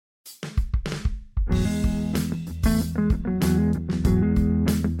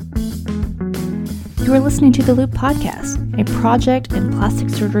You are listening to the Loop Podcast, a project in plastic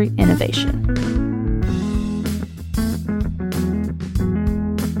surgery innovation.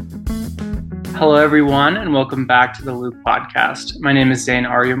 Hello, everyone, and welcome back to the Loop Podcast. My name is Zain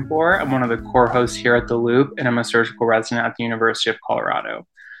Aryampour. I'm one of the core hosts here at the Loop, and I'm a surgical resident at the University of Colorado.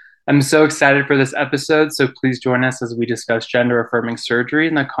 I'm so excited for this episode, so please join us as we discuss gender-affirming surgery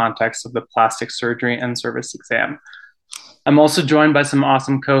in the context of the plastic surgery and service exam. I'm also joined by some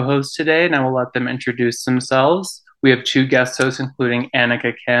awesome co-hosts today, and I will let them introduce themselves. We have two guest hosts, including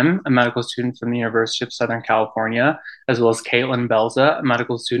Annika Kim, a medical student from the University of Southern California, as well as Caitlin Belza, a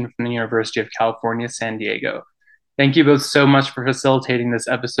medical student from the University of California, San Diego. Thank you both so much for facilitating this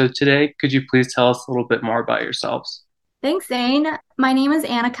episode today. Could you please tell us a little bit more about yourselves? Thanks, Zane. My name is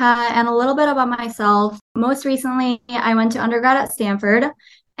Annika, and a little bit about myself. Most recently, I went to undergrad at Stanford,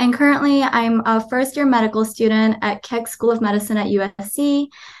 and currently I'm a first-year medical student at Keck School of Medicine at USC.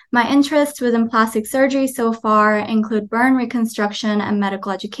 My interests within plastic surgery so far include burn reconstruction and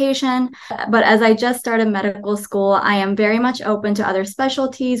medical education. But as I just started medical school, I am very much open to other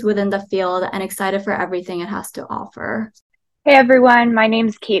specialties within the field and excited for everything it has to offer. Hey everyone, my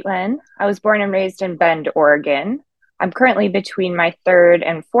name's Caitlin. I was born and raised in Bend, Oregon. I'm currently between my third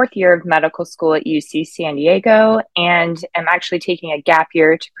and fourth year of medical school at UC San Diego, and I'm actually taking a gap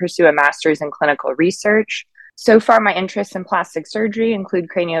year to pursue a master's in clinical research. So far, my interests in plastic surgery include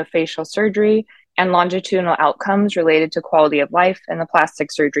craniofacial surgery and longitudinal outcomes related to quality of life in the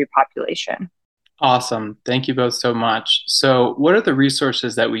plastic surgery population. Awesome. Thank you both so much. So what are the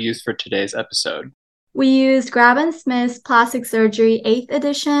resources that we use for today's episode? We used Grab & Smith's Plastic Surgery 8th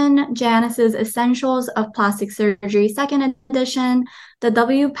edition, Janice's Essentials of Plastic Surgery 2nd edition, the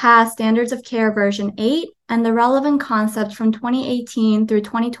WPATH Standards of Care version 8, and the relevant concepts from 2018 through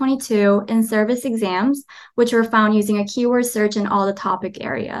 2022 in service exams, which were found using a keyword search in all the topic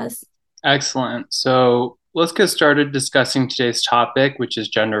areas. Excellent. So let's get started discussing today's topic, which is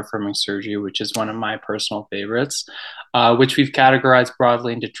gender-affirming surgery, which is one of my personal favorites, which we've categorized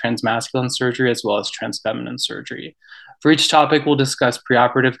broadly into transmasculine surgery as well as transfeminine surgery. For each topic, we'll discuss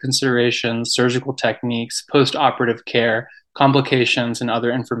preoperative considerations, surgical techniques, post-operative care, complications, and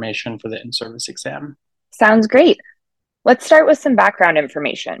other information for the in-service exam. Sounds great. Let's start with some background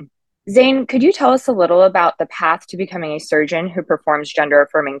information. Zane, could you tell us a little about the path to becoming a surgeon who performs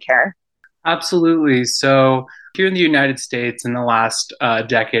gender-affirming care? Absolutely. So here in the United States in the last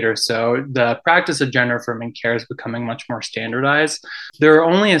decade or so, the practice of gender-affirming care is becoming much more standardized. There are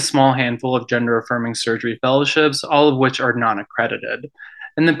only a small handful of gender-affirming surgery fellowships, all of which are non-accredited.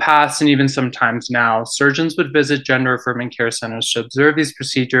 In the past, and even sometimes now, surgeons would visit gender-affirming care centers to observe these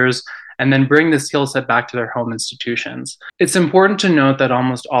procedures and then bring the skill set back to their home institutions. It's important to note that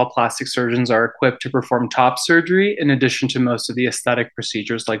almost all plastic surgeons are equipped to perform top surgery, in addition to most of the aesthetic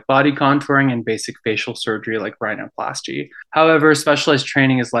procedures like body contouring and basic facial surgery like rhinoplasty. However, specialized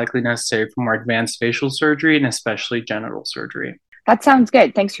training is likely necessary for more advanced facial surgery and especially genital surgery. That sounds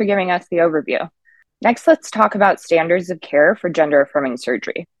good. Thanks for giving us the overview. Next, let's talk about standards of care for gender-affirming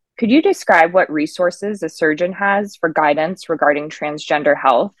surgery. Could you describe what resources a surgeon has for guidance regarding transgender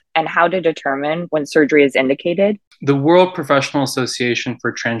health and how to determine when surgery is indicated? The World Professional Association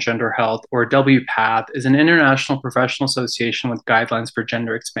for Transgender Health, or WPATH, is an international professional association with guidelines for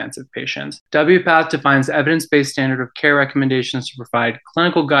gender-expansive patients. WPATH defines evidence-based standard of care recommendations to provide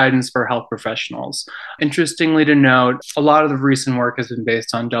clinical guidance for health professionals. Interestingly to note, a lot of the recent work has been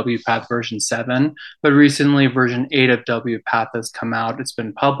based on WPATH version 7, but recently version 8 of WPATH has come out. It's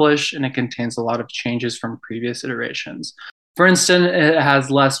been published, and it contains a lot of changes from previous iterations. For instance, it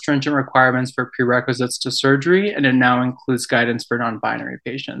has less stringent requirements for prerequisites to surgery, and it now includes guidance for non-binary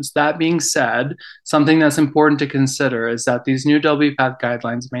patients. That being said, something that's important to consider is that these new WPATH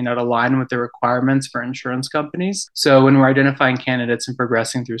guidelines may not align with the requirements for insurance companies. So when we're identifying candidates and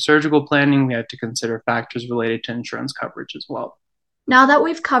progressing through surgical planning, we have to consider factors related to insurance coverage as well. Now that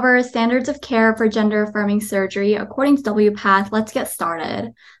we've covered standards of care for gender-affirming surgery according to WPATH, let's get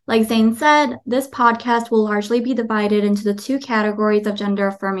started. Like Zane said, this podcast will largely be divided into the two categories of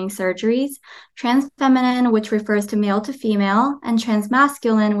gender-affirming surgeries: transfeminine, which refers to male to female, and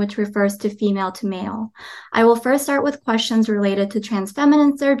transmasculine, which refers to female to male. I will first start with questions related to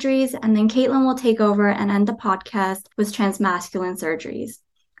transfeminine surgeries, and then Caitlin will take over and end the podcast with transmasculine surgeries.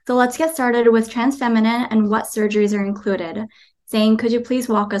 So let's get started with transfeminine and what surgeries are included. Zane, could you please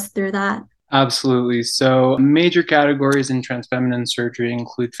walk us through that? Absolutely. So major categories in transfeminine surgery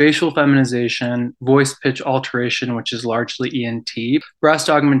include facial feminization, voice pitch alteration, which is largely ENT, breast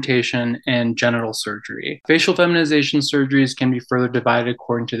augmentation, and genital surgery. Facial feminization surgeries can be further divided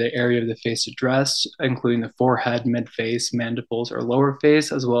according to the area of the face addressed, including the forehead, mid-face, mandibles, or lower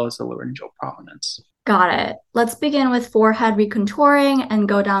face, as well as the laryngeal prominence. Got it. Let's begin with forehead recontouring and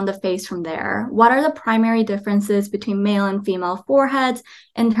go down the face from there. What are the primary differences between male and female foreheads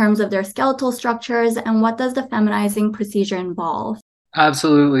in terms of their skeletal structures, and what does the feminizing procedure involve?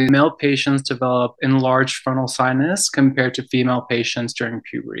 Absolutely. Male patients develop enlarged frontal sinus compared to female patients during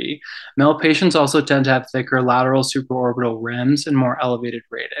puberty. Male patients also tend to have thicker lateral supraorbital rims and more elevated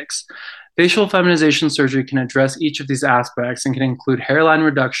radix. Facial feminization surgery can address each of these aspects and can include hairline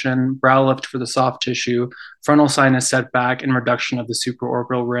reduction, brow lift for the soft tissue, frontal sinus setback, and reduction of the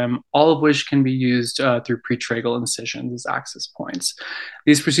supraorbital rim, all of which can be used through pretracheal incisions as access points.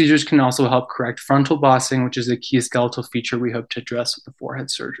 These procedures can also help correct frontal bossing, which is a key skeletal feature we hope to address with the forehead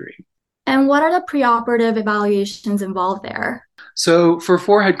surgery. And what are the preoperative evaluations involved there? So for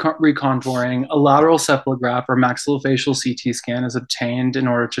forehead recontouring, a lateral cephalograph or maxillofacial CT scan is obtained in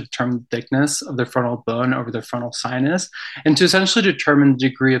order to determine the thickness of the frontal bone over the frontal sinus and to essentially determine the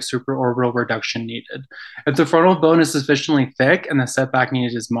degree of supraorbital reduction needed. If the frontal bone is sufficiently thick and the setback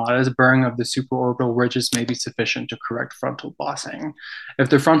needed is modest, burring of the supraorbital ridges may be sufficient to correct frontal bossing. If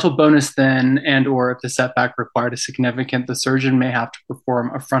the frontal bone is thin and or if the setback required is significant, the surgeon may have to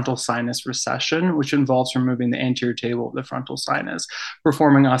perform a frontal sinus recession, which involves removing the anterior table of the frontal sinus,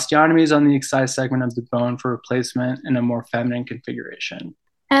 performing osteotomies on the excised segment of the bone for replacement in a more feminine configuration.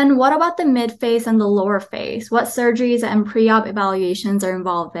 And what about the mid-face and the lower face? What surgeries and pre-op evaluations are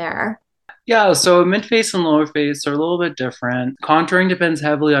involved there? Yeah, so mid-face and lower face are a little bit different. Contouring depends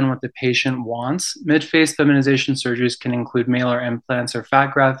heavily on what the patient wants. Mid-face feminization surgeries can include malar implants or fat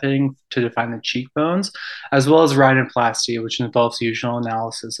grafting to define the cheekbones, as well as rhinoplasty, which involves usual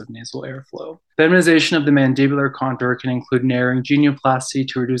analysis of nasal airflow. Feminization of the mandibular contour can include narrowing genioplasty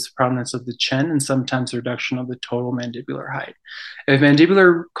to reduce the prominence of the chin and sometimes reduction of the total mandibular height. If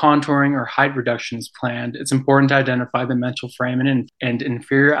mandibular contouring or height reduction is planned, it's important to identify the mental foramen and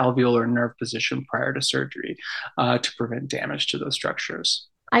inferior alveolar nerve position prior to surgery to prevent damage to those structures.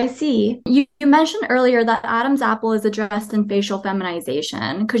 I see. You mentioned earlier that Adam's apple is addressed in facial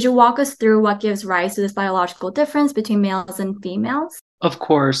feminization. Could you walk us through what gives rise to this biological difference between males and females? Of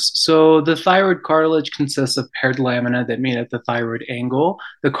course. So the thyroid cartilage consists of paired lamina that meet at the thyroid angle.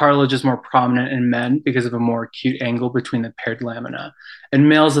 The cartilage is more prominent in men because of a more acute angle between the paired lamina. In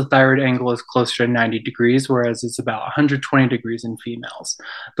males, the thyroid angle is closer to 90 degrees, whereas it's about 120 degrees in females.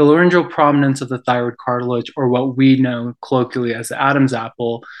 The laryngeal prominence of the thyroid cartilage, or what we know colloquially as the Adam's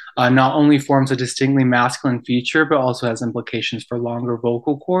apple, not only forms a distinctly masculine feature, but also has implications for longer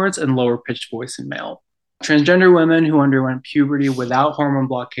vocal cords and lower pitched voice in male. Transgender women who underwent puberty without hormone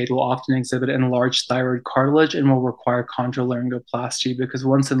blockade will often exhibit enlarged thyroid cartilage and will require chondrolaryngoplasty because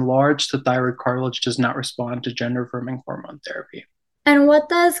once enlarged, the thyroid cartilage does not respond to gender-affirming hormone therapy. And what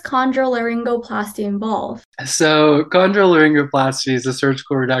does chondrolaryngoplasty involve? So chondrolaryngoplasty is a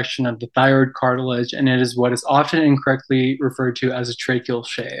surgical reduction of the thyroid cartilage, and it is what is often incorrectly referred to as a tracheal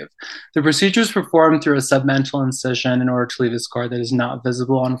shave. The procedure is performed through a submental incision in order to leave a scar that is not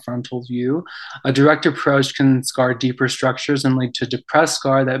visible on frontal view. A direct approach can scar deeper structures and lead to a depressed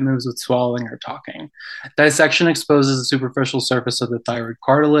scar that moves with swallowing or talking. Dissection exposes the superficial surface of the thyroid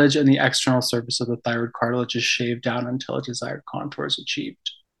cartilage, and the external surface of the thyroid cartilage is shaved down until a desired contour is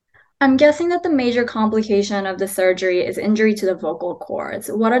achieved. I'm guessing that the major complication of the surgery is injury to the vocal cords.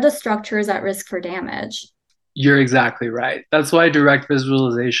 What are the structures at risk for damage? You're exactly right. That's why direct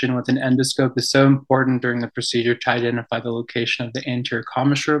visualization with an endoscope is so important during the procedure to identify the location of the anterior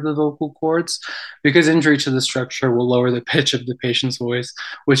commissure of the vocal cords, because injury to the structure will lower the pitch of the patient's voice,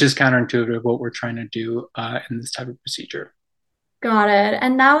 which is counterintuitive to what we're trying to do in this type of procedure. Got it.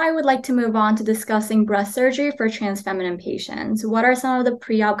 And now I would like to move on to discussing breast surgery for trans feminine patients. What are some of the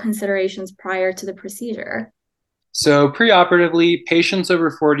pre-op considerations prior to the procedure? So preoperatively, patients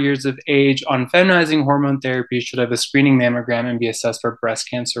over 40 years of age on feminizing hormone therapy should have a screening mammogram and be assessed for breast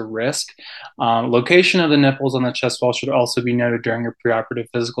cancer risk. Location of the nipples on the chest wall should also be noted during a preoperative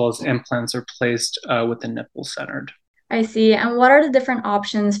physical as implants are placed with the nipples centered. I see. And what are the different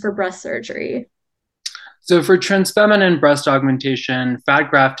options for breast surgery? So for transfeminine breast augmentation,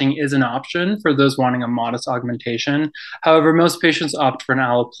 fat grafting is an option for those wanting a modest augmentation. However, most patients opt for an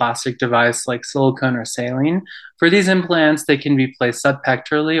alloplastic device like silicone or saline. For these implants, they can be placed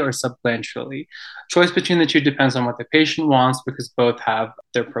subpectorally or subglandulally. Choice between the two depends on what the patient wants because both have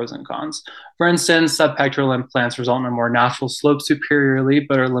their pros and cons. For instance, subpectoral implants result in a more natural slope superiorly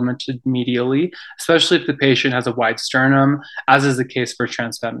but are limited medially, especially if the patient has a wide sternum, as is the case for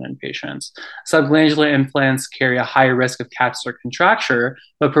transfeminine patients. Subglandular implants carry a higher risk of capsular contracture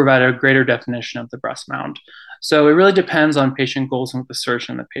but provide a greater definition of the breast mound. So it really depends on patient goals and what the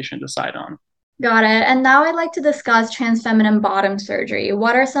surgeon and the patient decide on. Got it. And now I'd like to discuss transfeminine bottom surgery.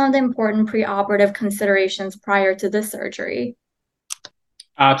 What are some of the important preoperative considerations prior to this surgery?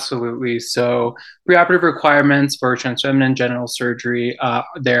 Absolutely. So, preoperative requirements for transfeminine genital surgery,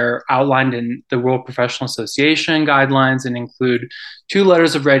 they're outlined in the World Professional Association guidelines and include 2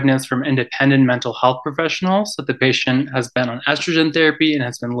 letters of readiness from independent mental health professionals that the patient has been on estrogen therapy and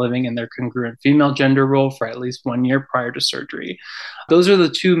has been living in their congruent female gender role for at least 1 year prior to surgery. Those are the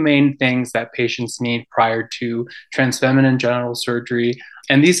 2 main things that patients need prior to transfeminine genital surgery.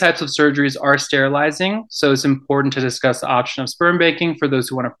 And these types of surgeries are sterilizing, so it's important to discuss the option of sperm banking for those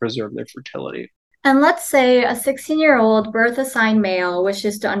who want to preserve their fertility. And let's say a 16-year-old birth assigned male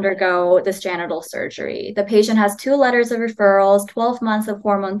wishes to undergo this genital surgery. The patient has 2 letters of referrals, 12 months of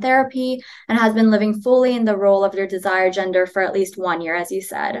hormone therapy, and has been living fully in the role of their desired gender for at least 1 year, as you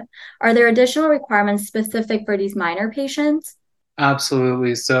said. Are there additional requirements specific for these minor patients?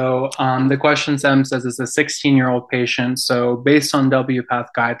 Absolutely. So the question says it's a 16-year-old patient. So based on WPATH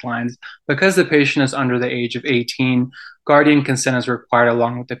guidelines, because the patient is under the age of 18, guardian consent is required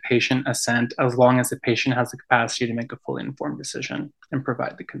along with the patient assent, as long as the patient has the capacity to make a fully informed decision and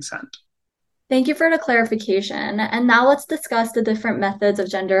provide the consent. Thank you for the clarification. And now let's discuss the different methods of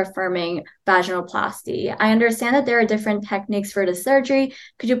gender affirming vaginoplasty. I understand that there are different techniques for the surgery.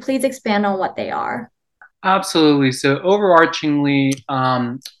 Could you please expand on what they are? Absolutely. So, overarchingly,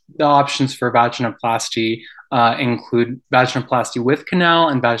 the options for vaginoplasty include vaginoplasty with canal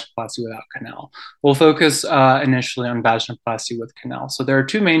and vaginoplasty without canal. We'll focus initially on vaginoplasty with canal. So, there are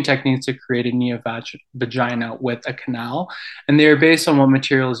 2 main techniques to create a vagina with a canal, and they are based on what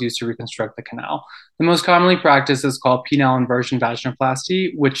material is used to reconstruct the canal. The most commonly practiced is called penile inversion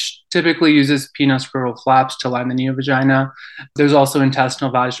vaginoplasty, which typically uses penoscrotal flaps to line the neovagina. There's also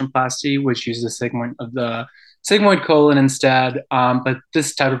intestinal vaginoplasty, which uses a segment of the sigmoid colon instead. But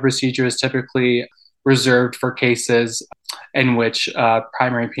this type of procedure is typically reserved for cases in which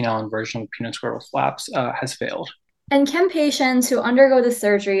primary penile inversion with penoscrotal flaps has failed. And can patients who undergo the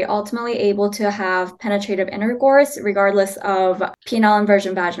surgery ultimately able to have penetrative intercourse regardless of penile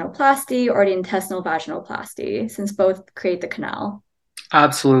inversion vaginoplasty or the intestinal vaginoplasty, since both create the canal?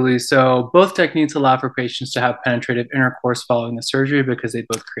 Absolutely. So both techniques allow for patients to have penetrative intercourse following the surgery because they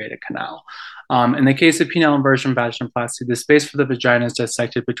both create a canal. In the case of penile inversion vaginoplasty, the space for the vagina is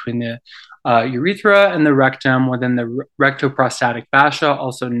dissected between the urethra and the rectum within the rectoprostatic fascia,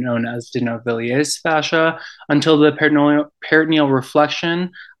 also known as Denovilliers fascia, until the peritoneal reflection,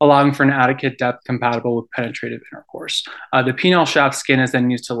 allowing for an adequate depth compatible with penetrative intercourse. The penile shaft skin is then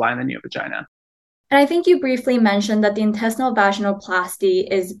used to line the neovagina. And I think you briefly mentioned that the intestinal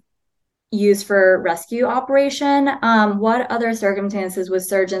vaginoplasty is used for rescue operation. What other circumstances would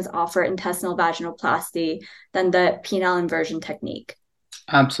surgeons offer intestinal vaginoplasty than the penile inversion technique?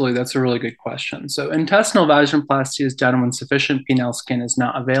 Absolutely, that's a really good question. So, intestinal vaginoplasty is done when sufficient penile skin is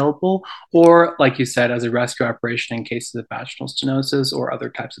not available, or, like you said, as a rescue operation in cases of vaginal stenosis or other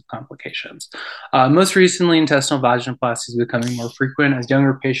types of complications. Most recently, intestinal vaginoplasty is becoming more frequent as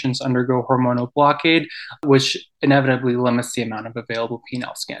younger patients undergo hormonal blockade, which inevitably limits the amount of available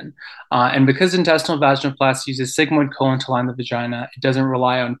penile skin. And because intestinal vaginoplasty uses sigmoid colon to line the vagina, it doesn't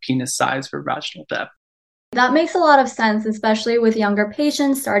rely on penis size for vaginal depth. That makes a lot of sense, especially with younger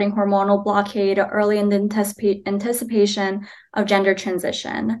patients starting hormonal blockade early in the anticipation of gender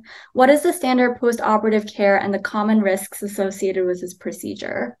transition. What is the standard post-operative care and the common risks associated with this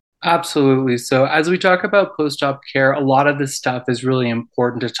procedure? Absolutely. So, as we talk about post op care, a lot of this stuff is really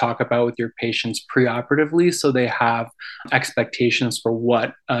important to talk about with your patients preoperatively so they have expectations for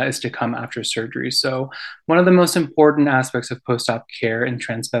what is to come after surgery. So, one of the most important aspects of post op care in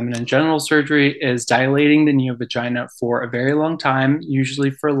transfeminine genital surgery is dilating the neovagina for a very long time,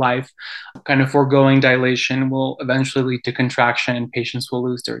 usually for life. Kind of foregoing dilation will eventually lead to contraction and patients will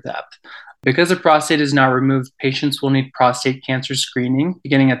lose their depth. Because the prostate is not removed, patients will need prostate cancer screening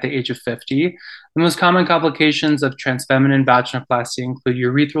beginning at the age of 50. The most common complications of transfeminine vaginoplasty include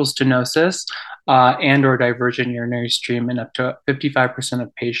urethral stenosis and or divergent urinary stream in up to 55%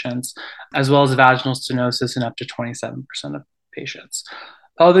 of patients, as well as vaginal stenosis in up to 27% of patients.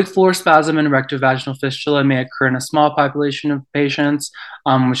 Pelvic floor spasm and rectovaginal fistula may occur in a small population of patients,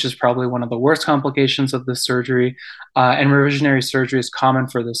 which is probably one of the worst complications of this surgery. And revisionary surgery is common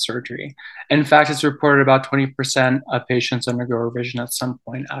for this surgery. In fact, it's reported about 20% of patients undergo revision at some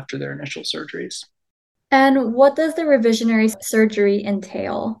point after their initial surgeries. And what does the revisionary surgery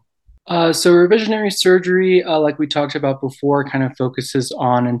entail? So revisionary surgery, like we talked about before, kind of focuses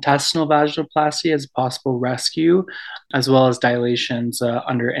on intestinal vaginoplasty as a possible rescue, as well as dilations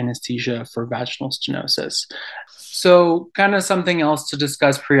under anesthesia for vaginal stenosis. So, kind of something else to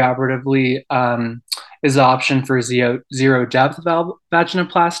discuss preoperatively is the option for zero depth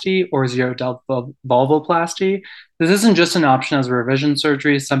vaginoplasty or zero depth vulvoplasty. This isn't just an option as a revision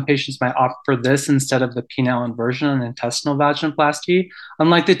surgery. Some patients might opt for this instead of the penile inversion and intestinal vaginoplasty.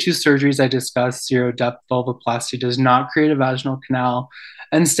 Unlike the two surgeries I discussed, zero depth vulvoplasty does not create a vaginal canal.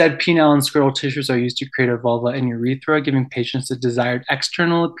 Instead, penile and scrotal tissues are used to create a vulva and urethra, giving patients the desired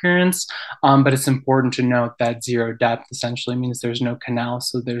external appearance. But it's important to note that zero depth essentially means there's no canal,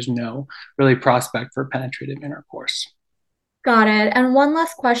 so there's no really prospect for penetrative intercourse. Got it. And one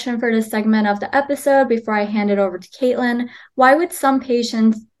last question for this segment of the episode before I hand it over to Caitlin. Why would some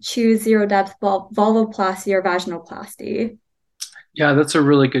patients choose zero depth vulvoplasty or vaginoplasty? Yeah, that's a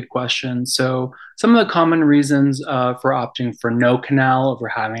really good question. So, some of the common reasons for opting for no canal over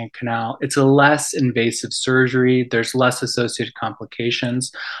having a canal, it's a less invasive surgery. There's less associated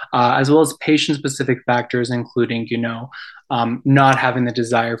complications, as well as patient-specific factors, including, not having the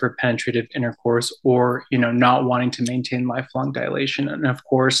desire for penetrative intercourse or, not wanting to maintain lifelong dilation. And of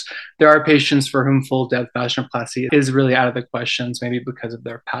course, there are patients for whom full depth vaginoplasty is really out of the questions, maybe because of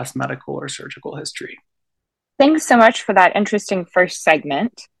their past medical or surgical history. Thanks so much for that interesting first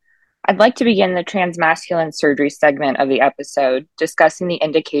segment. I'd like to begin the transmasculine surgery segment of the episode discussing the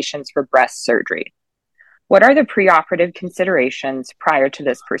indications for breast surgery. What are the preoperative considerations prior to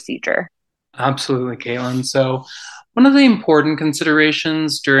this procedure? Absolutely, Caitlin. So, one of the important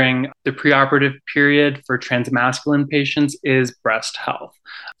considerations during the preoperative period for transmasculine patients is breast health.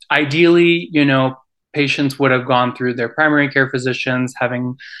 Ideally, patients would have gone through their primary care physicians,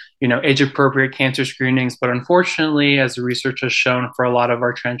 having, age appropriate cancer screenings. But unfortunately, as the research has shown for a lot of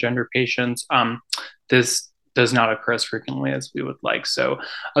our transgender patients, this does not occur as frequently as we would like. So,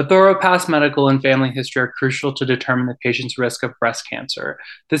 a thorough past medical and family history are crucial to determine the patient's risk of breast cancer.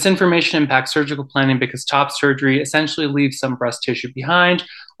 This information impacts surgical planning because top surgery essentially leaves some breast tissue behind,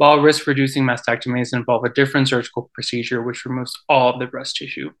 while risk reducing mastectomies involve a different surgical procedure which removes all of the breast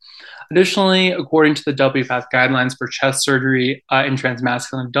tissue. Additionally, according to the WPATH guidelines for chest surgery in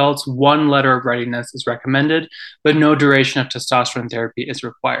transmasculine adults, one letter of readiness is recommended, but no duration of testosterone therapy is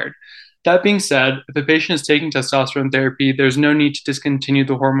required. That being said, if a patient is taking testosterone therapy, there's no need to discontinue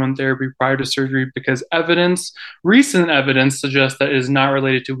the hormone therapy prior to surgery because recent evidence suggests that it is not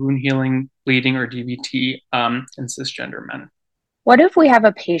related to wound healing, bleeding, or DVT in cisgender men. What if we have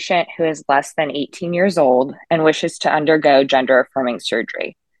a patient who is less than 18 years old and wishes to undergo gender affirming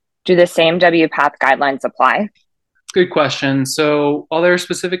surgery? Do the same WPATH guidelines apply? Good question. So, while there are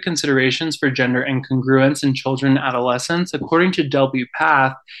specific considerations for gender incongruence in children and adolescents, according to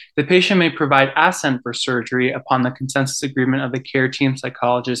WPATH, the patient may provide assent for surgery upon the consensus agreement of the care team,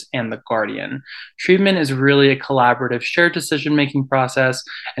 psychologist, and the guardian. Treatment is really a collaborative, shared decision-making process,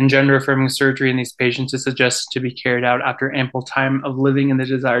 and gender-affirming surgery in these patients is suggested to be carried out after ample time of living in the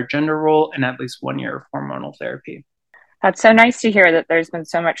desired gender role and at least 1 year of hormonal therapy. That's so nice to hear that there's been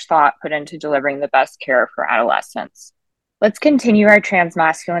so much thought put into delivering the best care for adolescents. Let's continue our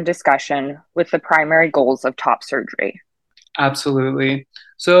transmasculine discussion with the primary goals of top surgery. Absolutely.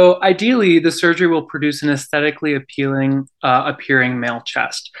 So ideally, the surgery will produce an aesthetically appealing appearing male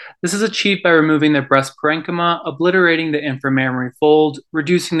chest. This is achieved by removing the breast parenchyma, obliterating the inframammary fold,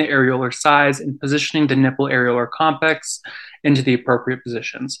 reducing the areolar size, and positioning the nipple areolar complex into the appropriate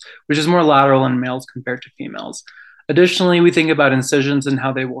positions, which is more lateral in males compared to females. Additionally, we think about incisions and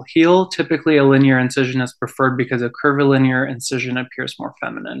how they will heal. Typically, a linear incision is preferred because a curvilinear incision appears more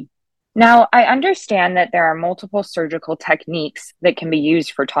feminine. Now, I understand that there are multiple surgical techniques that can be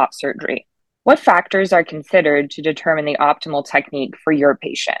used for top surgery. What factors are considered to determine the optimal technique for your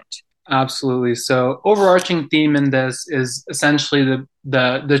patient? Absolutely. So, overarching theme in this is essentially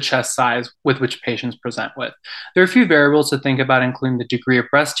the chest size with which patients present with. There are a few variables to think about, including the degree of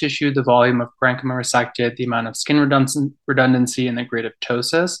breast tissue, the volume of parenchyma resected, the amount of skin redundancy, and the grade of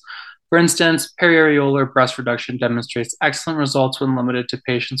ptosis. For instance, periareolar breast reduction demonstrates excellent results when limited to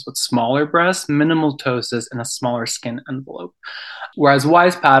patients with smaller breasts, minimal ptosis, and a smaller skin envelope. Whereas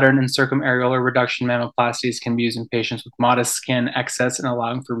wise pattern and circumareolar reduction mammoplasties can be used in patients with modest skin excess and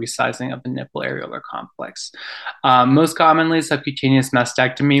allowing for resizing of the nipple areolar complex. Most commonly, subcutaneous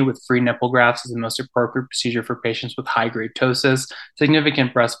mastectomy with free nipple grafts is the most appropriate procedure for patients with high-grade ptosis,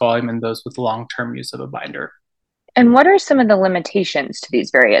 significant breast volume, and those with long-term use of a binder. And what are some of the limitations to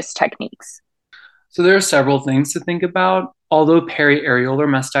these various techniques? So there are several things to think about. Although periareolar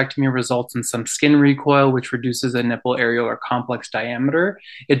mastectomy results in some skin recoil, which reduces a nipple areolar complex diameter,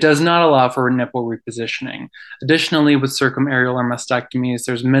 it does not allow for nipple repositioning. Additionally, with circumareolar mastectomies,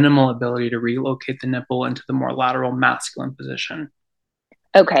 there's minimal ability to relocate the nipple into the more lateral masculine position.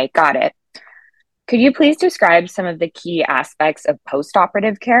 Okay, got it. Could you please describe some of the key aspects of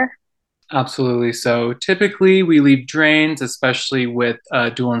postoperative care? Absolutely. So typically we leave drains, especially with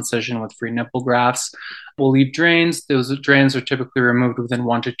dual incision with free nipple grafts. We'll leave drains. Those drains are typically removed within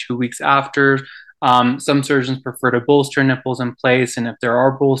 1 to 2 weeks after. Some surgeons prefer to bolster nipples in place, and if there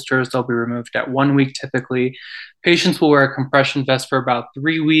are bolsters, they'll be removed at 1 week typically. Patients will wear a compression vest for about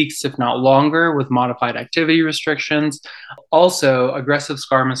 3 weeks, if not longer, with modified activity restrictions. Also, aggressive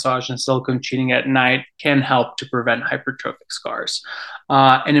scar massage and silicone cheating at night can help to prevent hypertrophic scars.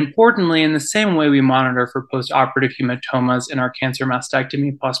 And importantly, in the same way we monitor for postoperative hematomas in our cancer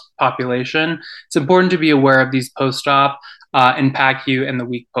mastectomy population, it's important to be aware of these post-op in PACU and the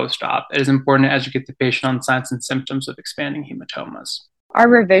week post-op. It is important to educate the patient on signs and symptoms of expanding hematomas. Are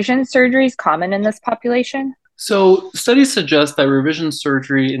revision surgeries common in this population? So studies suggest that revision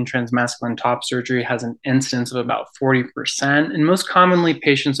surgery in transmasculine top surgery has an incidence of about 40%, and most commonly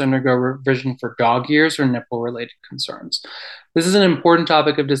patients undergo revision for dog ears or nipple-related concerns. This is an important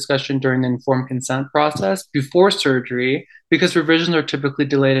topic of discussion during the informed consent process before surgery because revisions are typically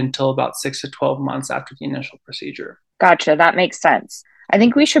delayed until about 6 to 12 months after the initial procedure. Gotcha, that makes sense. I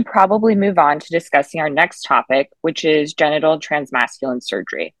think we should probably move on to discussing our next topic, which is genital transmasculine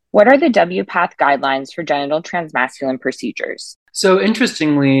surgery. What are the WPATH guidelines for genital transmasculine procedures? So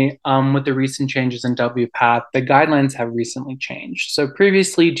interestingly, with the recent changes in WPATH, the guidelines have recently changed. So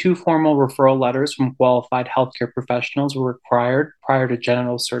previously, 2 formal referral letters from qualified healthcare professionals were required prior to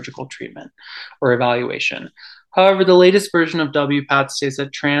genital surgical treatment or evaluation. However, the latest version of WPATH states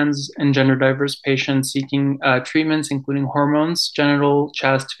that trans and gender diverse patients seeking treatments, including hormones, genital,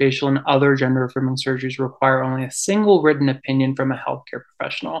 chest, facial, and other gender affirming surgeries, require only a single written opinion from a healthcare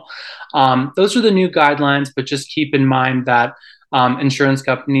professional. Those are the new guidelines, but just keep in mind that insurance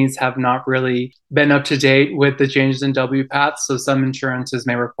companies have not really been up to date with the changes in WPATH, so some insurances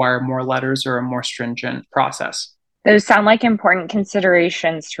may require more letters or a more stringent process. Those sound like important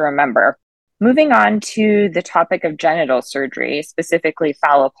considerations to remember. Moving on to the topic of genital surgery, specifically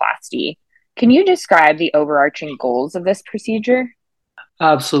phalloplasty, can you describe the overarching goals of this procedure?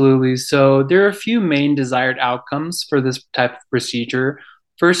 Absolutely. So there are a few main desired outcomes for this type of procedure.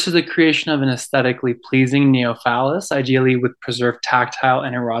 First is the creation of an aesthetically pleasing neophallus, ideally with preserved tactile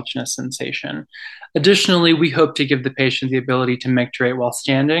and erogenous sensation. Additionally, we hope to give the patient the ability to micturate while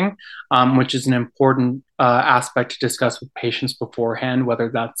standing, which is an important aspect to discuss with patients beforehand, whether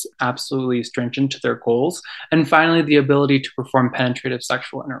that's absolutely stringent to their goals. And finally, the ability to perform penetrative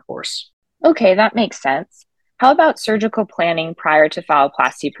sexual intercourse. Okay, that makes sense. How about surgical planning prior to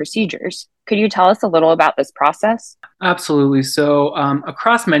phalloplasty procedures? Could you tell us a little about this process? Absolutely. So,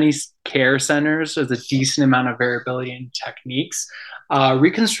 across many care centers, there's a decent amount of variability in techniques.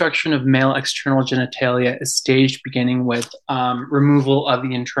 Reconstruction of male external genitalia is staged beginning with removal of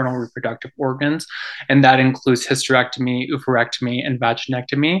the internal reproductive organs, and that includes hysterectomy, oophorectomy, and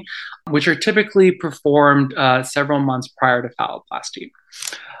vaginectomy, which are typically performed several months prior to phalloplasty.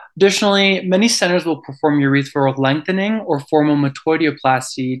 Additionally, many centers will perform urethral lengthening or formal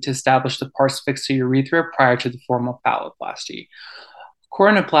metoidioplasty to establish the pars fixa urethra prior to the formal phalloplasty.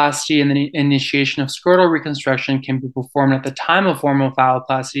 Coronoplasty and the initiation of scrotal reconstruction can be performed at the time of formal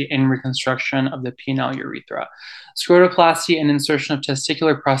phalloplasty and reconstruction of the penile urethra. Scrotoplasty and insertion of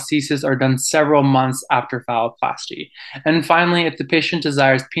testicular prosthesis are done several months after phalloplasty. And finally, if the patient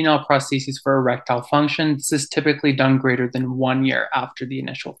desires penile prosthesis for erectile function, this is typically done greater than 1 year after the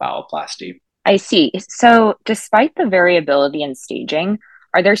initial phalloplasty. I see. So, despite the variability in staging,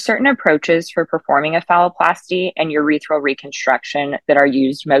 are there certain approaches for performing a phalloplasty and urethral reconstruction that are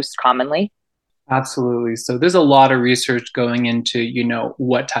used most commonly? Absolutely. So there's a lot of research going into,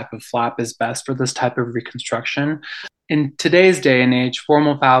 what type of flap is best for this type of reconstruction. In today's day and age,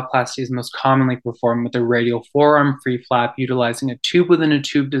 formal phalloplasty is most commonly performed with a radial forearm free flap utilizing a tube within a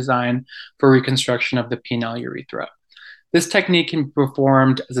tube design for reconstruction of the penile urethra. This technique can be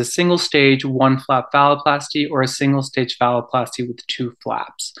performed as a single stage, 1 flap phalloplasty or a single stage phalloplasty with 2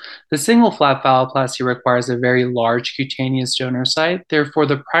 flaps. The single flap phalloplasty requires a very large cutaneous donor site. Therefore,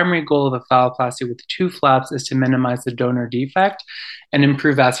 the primary goal of a phalloplasty with 2 flaps is to minimize the donor defect and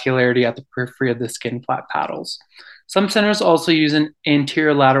improve vascularity at the periphery of the skin flap paddles. Some centers also use an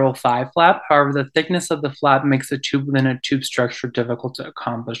anterior lateral thigh flap. However, the thickness of the flap makes the tube within a tube structure difficult to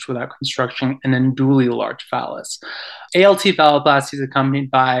accomplish without constructing an unduly large phallus. ALT phalloplasty is accompanied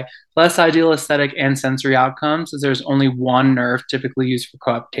by Less ideal aesthetic and sensory outcomes, as there's only one nerve typically used for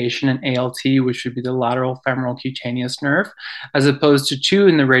coaptation in ALT, which would be the lateral femoral cutaneous nerve, as opposed to two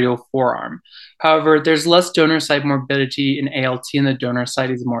in the radial forearm. However, there's less donor site morbidity in ALT, and the donor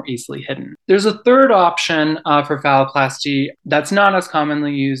site is more easily hidden. There's a third option for phalloplasty that's not as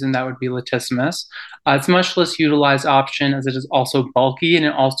commonly used, and that would be latissimus. It's a much less utilized option as it is also bulky, and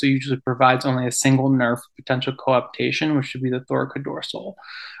it also usually provides only a single nerve for potential coaptation, which would be the thoracodorsal.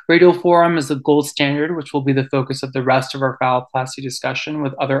 Radial forearm is the gold standard, which will be the focus of the rest of our phalloplasty discussion,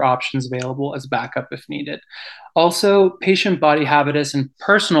 with other options available as backup if needed. Also, patient body habitus and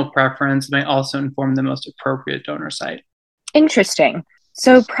personal preference may also inform the most appropriate donor site. Interesting.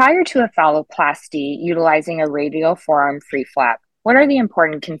 So prior to a phalloplasty utilizing a radial forearm free flap, what are the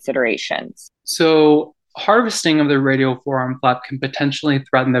important considerations? So harvesting of the radial forearm flap can potentially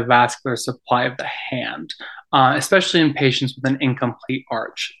threaten the vascular supply of the hand, especially in patients with an incomplete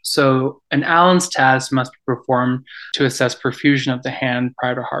arch. So an Allen's test must be performed to assess perfusion of the hand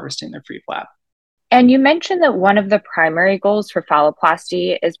prior to harvesting the free flap. And you mentioned that one of the primary goals for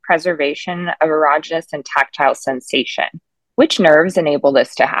phalloplasty is preservation of erogenous and tactile sensation. Which nerves enable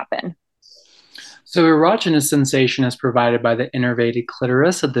this to happen? So erogenous sensation is provided by the innervated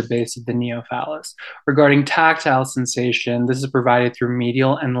clitoris at the base of the neophallus. Regarding tactile sensation, this is provided through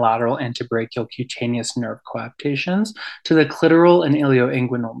medial and lateral antebrachial cutaneous nerve coaptations to the clitoral and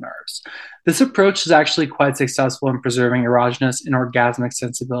ilioinguinal nerves. This approach is actually quite successful in preserving erogenous and orgasmic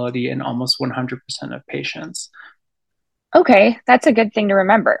sensibility in almost 100% of patients. Okay, that's a good thing to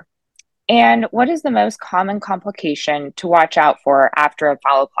remember. And what is the most common complication to watch out for after a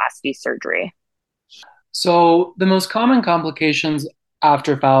phalloplasty surgery? So the most common complications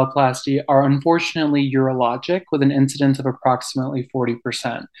after phalloplasty are unfortunately urologic, with an incidence of approximately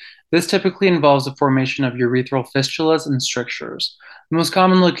 40%. This typically involves the formation of urethral fistulas and strictures. The most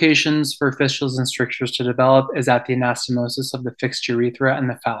common locations for fistulas and strictures to develop is at the anastomosis of the fixed urethra and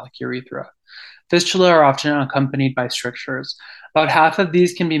the phallic urethra. Fistulae are often accompanied by strictures. About half of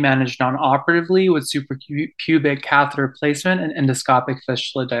these can be managed non-operatively with suprapubic catheter placement and endoscopic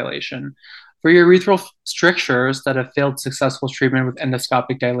fistula dilation. For urethral strictures that have failed successful treatment with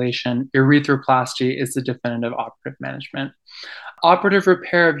endoscopic dilation, urethroplasty is the definitive operative management. Operative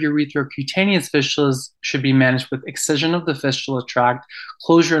repair of ureterocutaneous fistulas should be managed with excision of the fistula tract,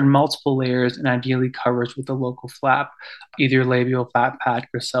 closure in multiple layers, and ideally coverage with a local flap, either labial flap pad,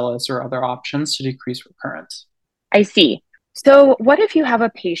 gracilis, or other options to decrease recurrence. I see. So what if you have a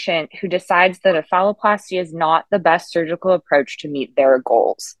patient who decides that a phalloplasty is not the best surgical approach to meet their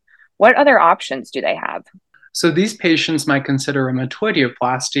goals? What other options do they have? So these patients might consider a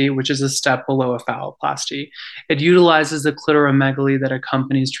metoidioplasty, which is a step below a phalloplasty. It utilizes the clitoromegaly that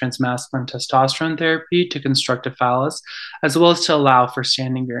accompanies transmasculine testosterone therapy to construct a phallus, as well as to allow for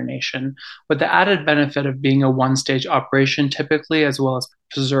standing urination, with the added benefit of being a one-stage operation typically, as well as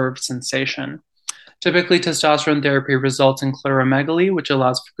preserved sensation. Typically, testosterone therapy results in clitoromegaly, which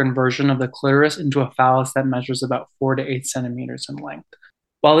allows for conversion of the clitoris into a phallus that measures about 4 to 8 centimeters in length.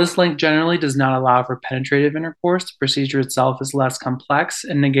 While this length generally does not allow for penetrative intercourse, the procedure itself is less complex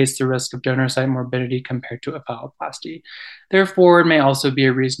and negates the risk of donor site morbidity compared to a phalloplasty. Therefore, it may also be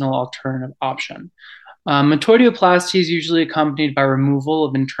a reasonable alternative option. Metoidioplasty is usually accompanied by removal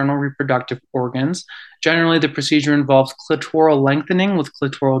of internal reproductive organs. Generally, the procedure involves clitoral lengthening with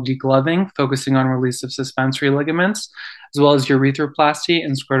clitoral degloving, focusing on release of suspensory ligaments, as well as urethroplasty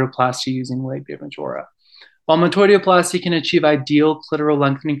and scrotoplasty using labia majora. While metoidioplasty can achieve ideal clitoral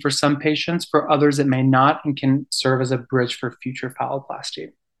lengthening for some patients, for others it may not and can serve as a bridge for future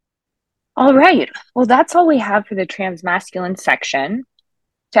phalloplasty. All right. Well, that's all we have for the transmasculine section.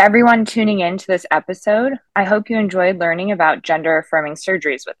 To everyone tuning in to this episode, I hope you enjoyed learning about gender-affirming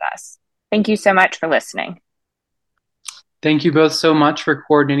surgeries with us. Thank you so much for listening. Thank you both so much for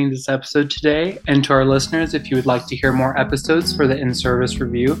coordinating this episode today. And to our listeners, if you would like to hear more episodes for the in-service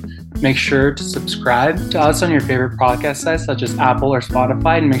review, make sure to subscribe to us on your favorite podcast sites such as Apple or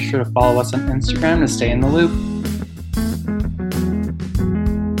Spotify, and make sure to follow us on Instagram to stay in the loop.